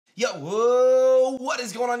Yo, whoa, what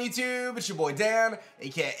is going on YouTube? It's your boy Dan,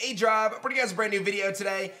 aka A-Drive. I'm bringing you guys a brand new video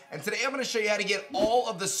today, and today I'm going to show you how to get all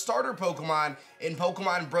of the starter Pokemon in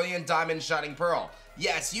Pokemon Brilliant Diamond Shining Pearl.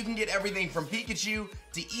 Yes, you can get everything from Pikachu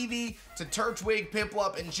to Eevee to Turtwig,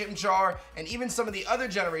 Piplup, and Chimchar, and even some of the other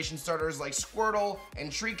generation starters like Squirtle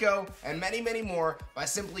and Treecko, and many, many more by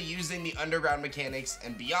simply using the underground mechanics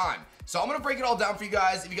and beyond. So I'm going to break it all down for you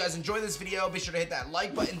guys. If you guys enjoy this video, be sure to hit that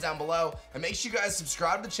like button down below, and make sure you guys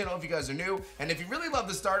subscribe to the channel if you guys are new. And if you really love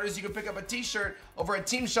the starters, you can pick up a t-shirt over at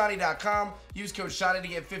teamshiny.com. Use code SHINY to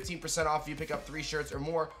get 15% off if you pick up 3 shirts or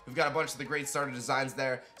more. We've got a bunch of the great starter designs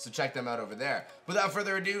there, so check them out over there. Without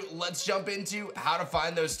further ado, let's jump into how to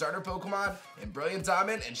find those starter Pokemon in Brilliant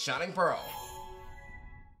Diamond and Shining Pearl.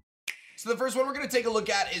 So the first one we're going to take a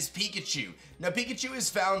look at is Pikachu. Now Pikachu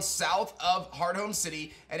is found south of Hardhome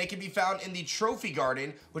City, and it can be found in the Trophy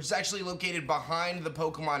Garden, which is actually located behind the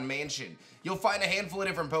Pokemon Mansion. You'll find a handful of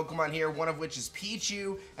different Pokemon here, one of which is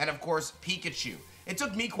Pichu, and of course Pikachu. It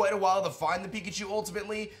took me quite a while to find the Pikachu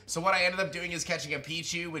ultimately, so what I ended up doing is catching a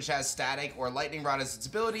Pichu, which has Static or Lightning Rod as its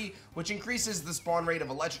ability, which increases the spawn rate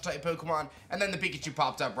of Electric-type Pokemon, and then the Pikachu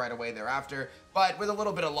popped up right away thereafter. But with a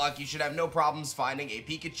little bit of luck, you should have no problems finding a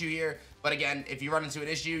Pikachu here. But again, if you run into an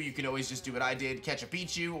issue, you can always just do what I did, catch a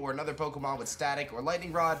Pichu or another Pokemon with Static or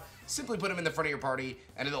Lightning Rod, simply put them in the front of your party,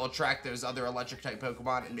 and it'll attract those other Electric-type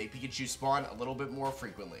Pokemon and make Pikachu spawn a little bit more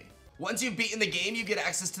frequently. Once you've beaten the game, you get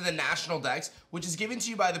access to the National Dex, which is given to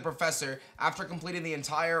you by the Professor after completing the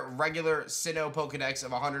entire regular Sinnoh Pokedex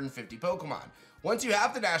of 150 Pokemon. Once you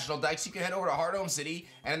have the National Dex, you can head over to Hardhome City,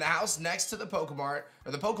 and in the house next to the Pokemart,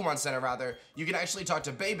 or the Pokemon Center rather, you can actually talk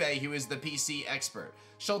to Bebe, who is the PC expert.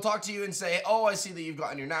 She'll talk to you and say, oh, I see that you've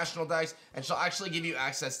gotten your National Dex, and she'll actually give you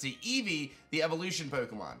access to Eevee, the evolution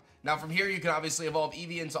Pokemon. Now from here, you can obviously evolve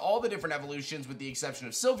Eevee into all the different evolutions with the exception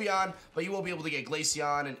of Sylveon, but you will be able to get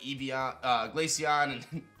Glaceon and Glaceon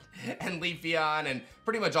and Leafeon and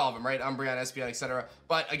pretty much all of them, right? Umbreon, Espeon, etc.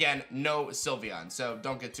 But again, no Sylveon, so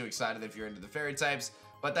don't get too excited if you're into the fairy types,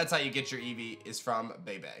 but that's how you get your Eevee, is from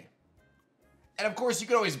Bebe. And of course, you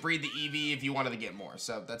can always breed the Eevee if you wanted to get more,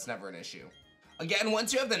 so that's never an issue. Again,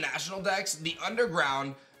 once you have the National Dex, the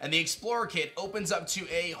Underground and the Explorer Kit opens up to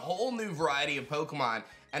a whole new variety of Pokemon,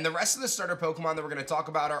 and the rest of the starter Pokemon that we're going to talk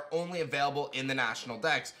about are only available in the National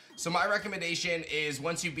Dex. So my recommendation is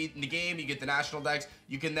once you've beaten the game, you get the National Dex,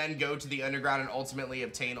 you can then go to the Underground and ultimately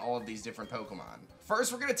obtain all of these different Pokemon.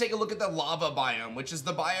 First, we're going to take a look at the Lava Biome, which is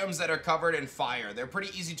the biomes that are covered in fire. They're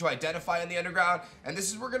pretty easy to identify in the Underground, and this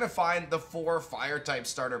is where we're going to find the 4 Fire-type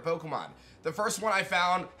starter Pokemon. The first one I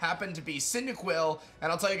found happened to be Cyndaquil,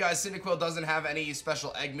 and I'll tell you guys, Cyndaquil doesn't have any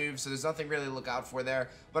special egg moves, so there's nothing really to look out for there.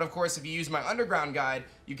 But of course, if you use my Underground guide,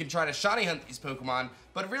 you can try to shiny hunt these Pokemon,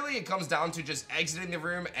 but really it comes down to just exiting the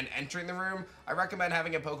room and entering the room. I recommend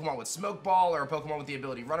having a Pokemon with Smoke Ball or a Pokemon with the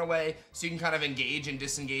ability Runaway, so you can kind of engage and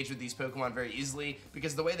disengage with these Pokemon very easily,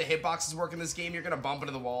 because the way the hitboxes work in this game, you're going to bump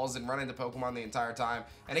into the walls and run into Pokemon the entire time,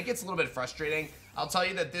 and it gets a little bit frustrating. I'll tell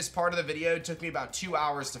you that this part of the video took me about 2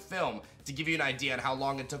 hours to film, to give you an idea on how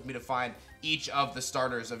long it took me to find each of the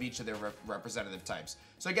starters of each of their representative types.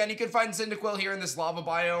 So again, you can find Cyndaquil here in this Lava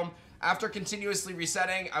Biome. After continuously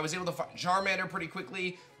resetting, I was able to find Charmander pretty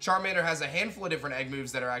quickly. Charmander has a handful of different egg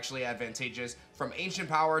moves that are actually advantageous, from Ancient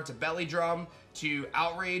Power to Belly Drum to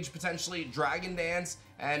Outrage, potentially Dragon Dance,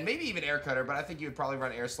 and maybe even Air Cutter, but I think you would probably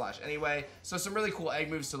run Air Slash anyway. So some really cool egg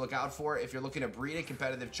moves to look out for if you're looking to breed a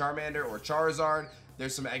competitive Charmander or Charizard.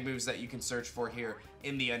 There's some egg moves that you can search for here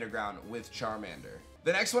in the Underground with Charmander.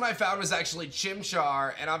 The next one I found was actually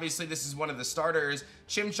Chimchar, and obviously this is one of the starters.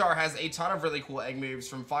 Chimchar has a ton of really cool egg moves,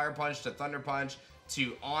 from Fire Punch to Thunder Punch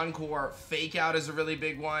to Encore. Fake Out is a really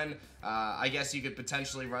big one. I guess you could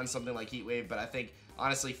potentially run something like Heat Wave, but I think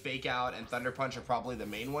honestly Fake Out and Thunder Punch are probably the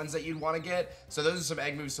main ones that you'd want to get. So those are some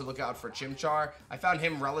egg moves to look out for Chimchar. I found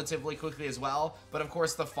him relatively quickly as well, but of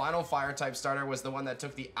course the final fire type starter was the one that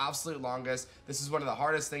took the absolute longest. This is one of the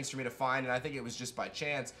hardest things for me to find, and I think it was just by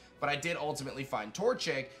chance, but I did ultimately find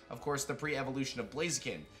Torchic, of course the pre-evolution of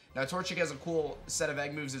Blaziken. Now Torchic has a cool set of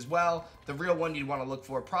egg moves as well. The real one you'd want to look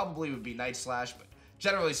for probably would be Night Slash, but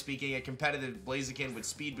generally speaking, a competitive Blaziken with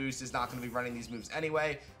Speed Boost is not going to be running these moves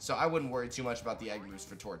anyway, so I wouldn't worry too much about the egg moves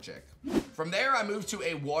for Torchic. From there, I moved to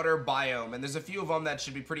a water biome, and there's a few of them that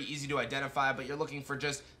should be pretty easy to identify, but you're looking for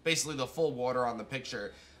just basically the full water on the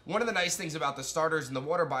picture. One of the nice things about the starters in the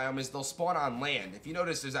water biome is they'll spawn on land. If you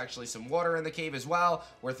notice, there's actually some water in the cave as well,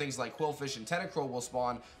 where things like Quillfish and Tentacruel will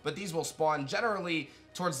spawn, but these will spawn generally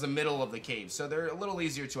towards the middle of the cave, so they're a little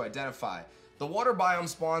easier to identify. The water biome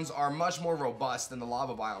spawns are much more robust than the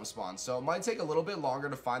lava biome spawns, so it might take a little bit longer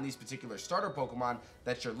to find these particular starter Pokemon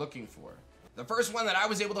that you're looking for. The first one that I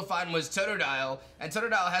was able to find was Totodile, and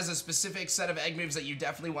Totodile has a specific set of egg moves that you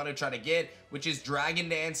definitely want to try to get, which is Dragon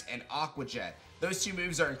Dance and Aqua Jet. Those two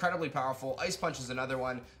moves are incredibly powerful. Ice Punch is another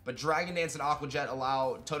one, but Dragon Dance and Aqua Jet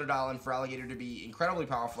allow Totodile and Feraligatr to be incredibly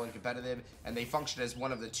powerful and competitive, and they function as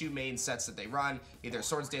one of the two main sets that they run, either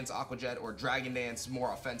Swords Dance, Aqua Jet, or Dragon Dance,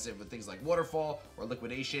 more offensive with things like Waterfall or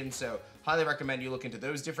Liquidation, so highly recommend you look into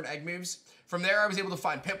those different egg moves. From there, I was able to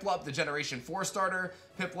find Piplup, the Generation 4 starter.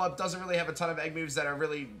 Piplup doesn't really have a ton of egg moves that are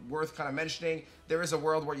really worth kind of mentioning. There is a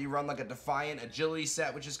world where you run like a Defiant Agility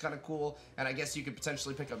set, which is kind of cool, and I guess you could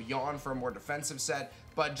potentially pick up Yawn for a more defensive set,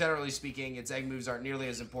 but generally speaking, its egg moves aren't nearly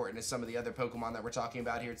as important as some of the other Pokemon that we're talking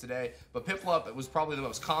about here today. But Piplup, it was probably the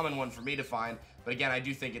most common one for me to find, but again, I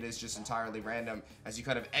do think it is just entirely random as you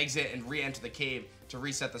kind of exit and re-enter the cave to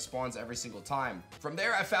reset the spawns every single time. From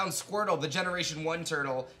there, I found Squirtle, the Generation 1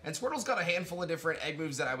 turtle, and Squirtle's got a handful of different egg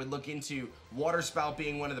moves that I would look into, Water Spout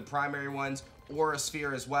being one of the primary ones, Aura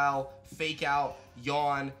Sphere as well, Fake Out,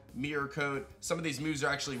 Yawn, Mirror Coat. Some of these moves are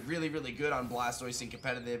actually really, really good on Blastoise and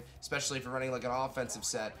competitive, especially if you're running like an offensive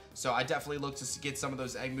set. So I definitely look to get some of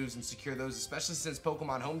those egg moves and secure those, especially since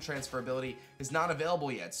Pokemon Home Transferability is not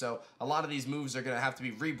available yet. So a lot of these moves are going to have to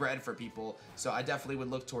be rebred for people. So I definitely would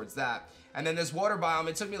look towards that. And then this water biome,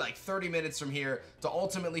 it took me like 30 minutes from here to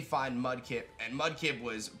ultimately find Mudkip, and Mudkip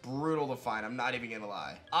was brutal to find, I'm not even gonna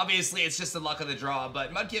lie. Obviously, it's just the luck of the draw,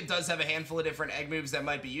 but Mudkip does have a handful of different egg moves that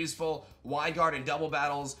might be useful. Wide Guard and Double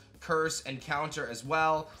Battles, Curse and Counter as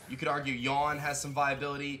well. You could argue Yawn has some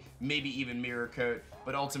viability, maybe even Mirror Coat,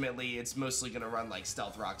 but ultimately it's mostly gonna run like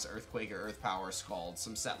Stealth Rocks, Earthquake, or Earth Power, Scald,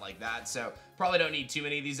 some set like that. So probably don't need too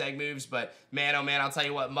many of these egg moves, but man, oh man, I'll tell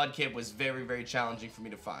you what, Mudkip was very, very challenging for me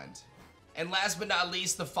to find. And last but not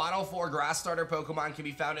least, the final 4 grass starter Pokemon can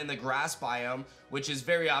be found in the grass biome, which is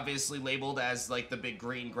very obviously labeled as like the big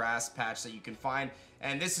green grass patch that you can find.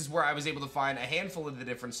 And this is where I was able to find a handful of the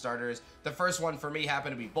different starters. The first one for me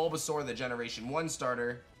happened to be Bulbasaur, the Generation 1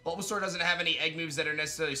 starter. Bulbasaur doesn't have any egg moves that are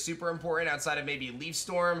necessarily super important outside of maybe Leaf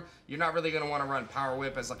Storm. You're not really going to want to run Power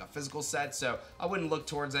Whip as like a physical set, so I wouldn't look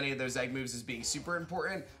towards any of those egg moves as being super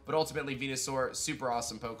important, but ultimately Venusaur, super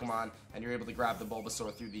awesome Pokemon, and you're able to grab the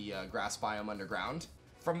Bulbasaur through the grass biome underground.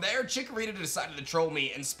 From there, Chikorita decided to troll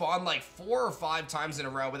me and spawn like 4 or 5 times in a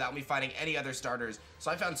row without me finding any other starters.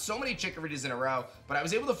 So I found so many Chikoritas in a row, but I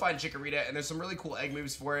was able to find Chikorita, and there's some really cool egg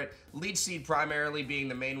moves for it. Leech Seed primarily being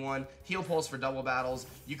the main one, Heal Pulse for double battles.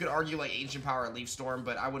 You could argue like Ancient Power or Leaf Storm,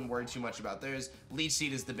 but I wouldn't worry too much about those. Leech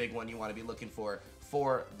Seed is the big one you want to be looking for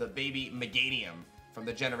the baby Meganium from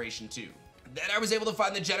the Generation 2. Then I was able to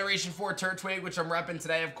find the Generation 4 Turtwig, which I'm repping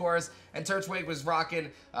today, of course. And Turtwig was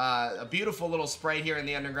rocking a beautiful little sprite here in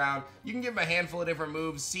the underground. You can give him a handful of different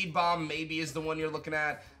moves. Seed Bomb maybe is the one you're looking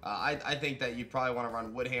at. I think that you probably want to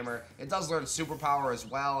run Wood Hammer. It does learn Superpower as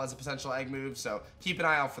well as a potential egg move, so keep an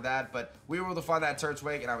eye out for that. But we were able to find that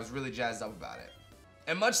Turtwig, and I was really jazzed up about it.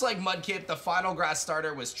 And much like Mudkip, the final grass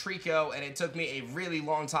starter was Treecko, and it took me a really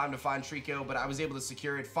long time to find Treecko, but I was able to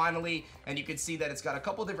secure it finally, and you can see that it's got a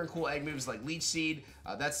couple different cool egg moves like Leech Seed.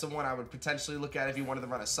 That's the one I would potentially look at if you wanted to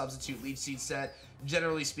run a substitute Leech Seed set.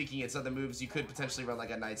 Generally speaking, it's other moves. You could potentially run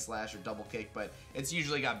like a Night Slash or Double Kick, but it's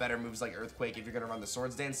usually got better moves like Earthquake if you're going to run the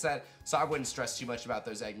Swords Dance set, so I wouldn't stress too much about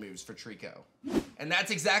those egg moves for Treecko. And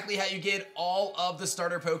that's exactly how you get all of the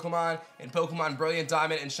starter Pokemon in Pokemon Brilliant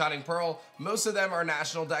Diamond and Shining Pearl. Most of them are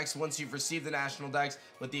National Dex once you've received the National Dex,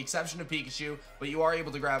 with the exception of Pikachu, but you are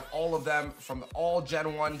able to grab all of them from all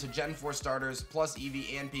Gen 1 to Gen 4 starters, plus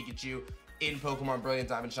Eevee and Pikachu in Pokemon Brilliant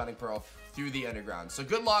Diamond Shining Pearl through the underground. So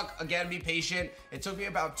good luck. Again, be patient. It took me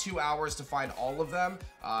about 2 hours to find all of them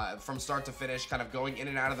from start to finish, kind of going in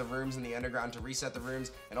and out of the rooms in the underground to reset the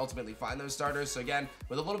rooms and ultimately find those starters. So again,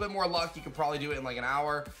 with a little bit more luck, you could probably do it in like an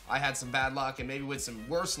hour. I had some bad luck, and maybe with some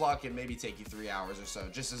worse luck, it maybe take you 3 hours or so,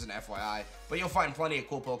 just as an FYI. But you'll find plenty of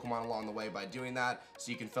cool Pokemon along the way by doing that, so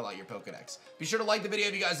you can fill out your Pokedex. Be sure to like the video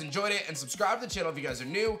if you guys enjoyed it, and subscribe to the channel if you guys are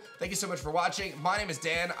new. Thank you so much for watching. My name is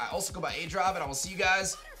Dan. I also go by Adrob, and I will see you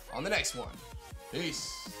guys on the next one.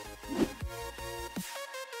 Peace.